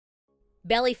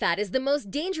Belly fat is the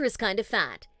most dangerous kind of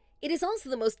fat. It is also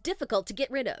the most difficult to get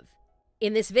rid of.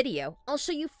 In this video, I'll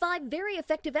show you 5 very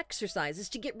effective exercises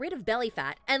to get rid of belly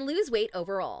fat and lose weight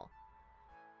overall.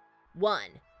 1.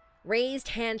 Raised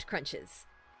hand crunches.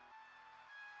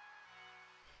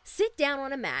 Sit down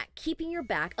on a mat, keeping your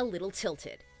back a little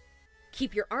tilted.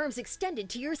 Keep your arms extended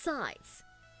to your sides.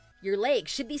 Your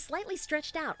legs should be slightly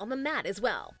stretched out on the mat as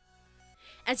well.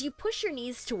 As you push your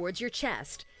knees towards your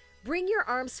chest, bring your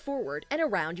arms forward and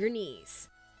around your knees.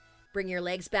 Bring your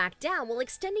legs back down while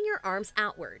extending your arms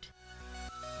outward.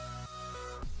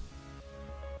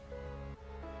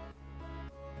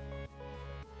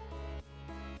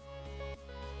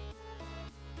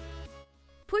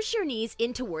 Push your knees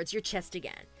in towards your chest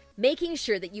again, making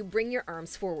sure that you bring your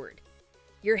arms forward.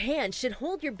 Your hands should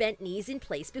hold your bent knees in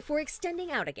place before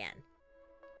extending out again.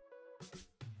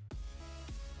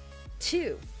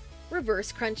 2.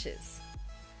 Reverse crunches.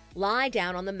 Lie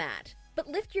down on the mat, but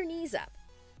lift your knees up.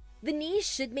 The knees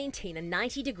should maintain a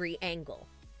 90-degree angle.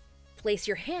 Place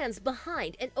your hands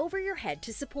behind and over your head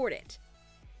to support it.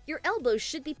 Your elbows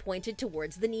should be pointed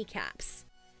towards the kneecaps.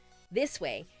 This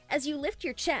way, as you lift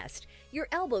your chest, your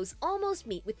elbows almost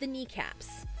meet with the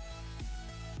kneecaps.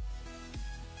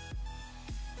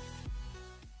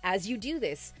 As you do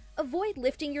this, avoid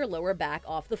lifting your lower back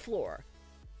off the floor.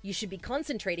 You should be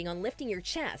concentrating on lifting your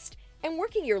chest and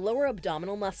working your lower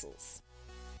abdominal muscles.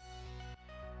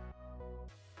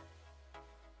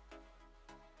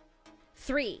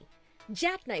 3.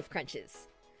 Jackknife crunches.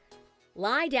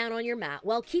 Lie down on your mat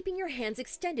while keeping your hands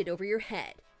extended over your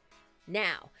head.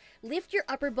 Now, lift your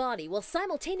upper body while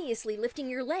simultaneously lifting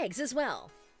your legs as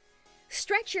well.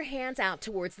 Stretch your hands out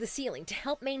towards the ceiling to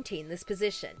help maintain this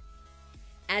position.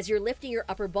 As you're lifting your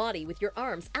upper body with your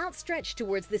arms outstretched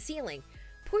towards the ceiling,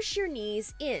 push your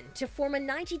knees in to form a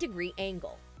 90-degree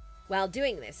angle. While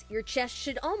doing this, your chest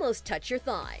should almost touch your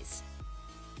thighs.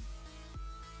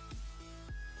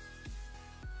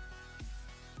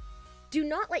 Do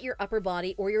not let your upper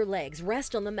body or your legs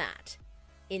rest on the mat.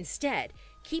 Instead,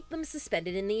 keep them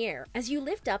suspended in the air as you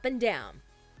lift up and down.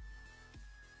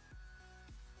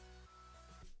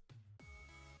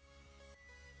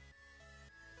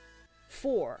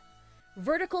 4.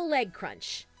 Vertical leg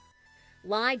crunch.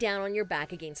 Lie down on your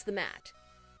back against the mat.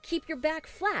 Keep your back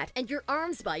flat and your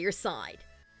arms by your side.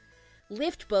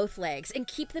 Lift both legs and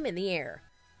keep them in the air.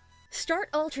 Start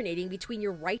alternating between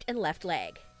your right and left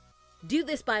leg. Do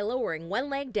this by lowering one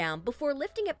leg down before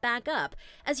lifting it back up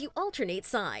as you alternate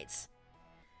sides.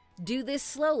 Do this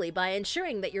slowly by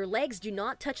ensuring that your legs do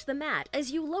not touch the mat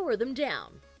as you lower them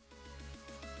down.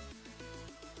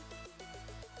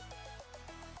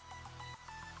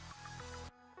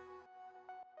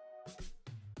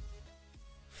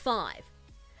 5.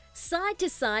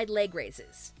 Side-to-side leg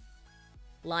raises.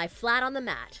 Lie flat on the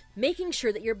mat, making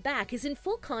sure that your back is in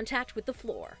full contact with the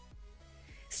floor.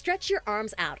 Stretch your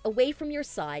arms out away from your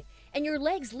side and your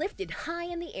legs lifted high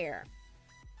in the air.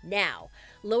 Now,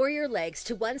 lower your legs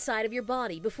to one side of your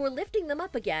body before lifting them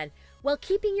up again while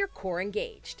keeping your core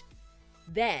engaged.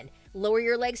 Then, lower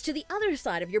your legs to the other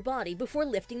side of your body before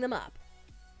lifting them up.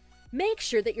 Make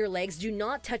sure that your legs do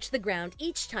not touch the ground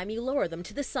each time you lower them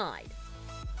to the side.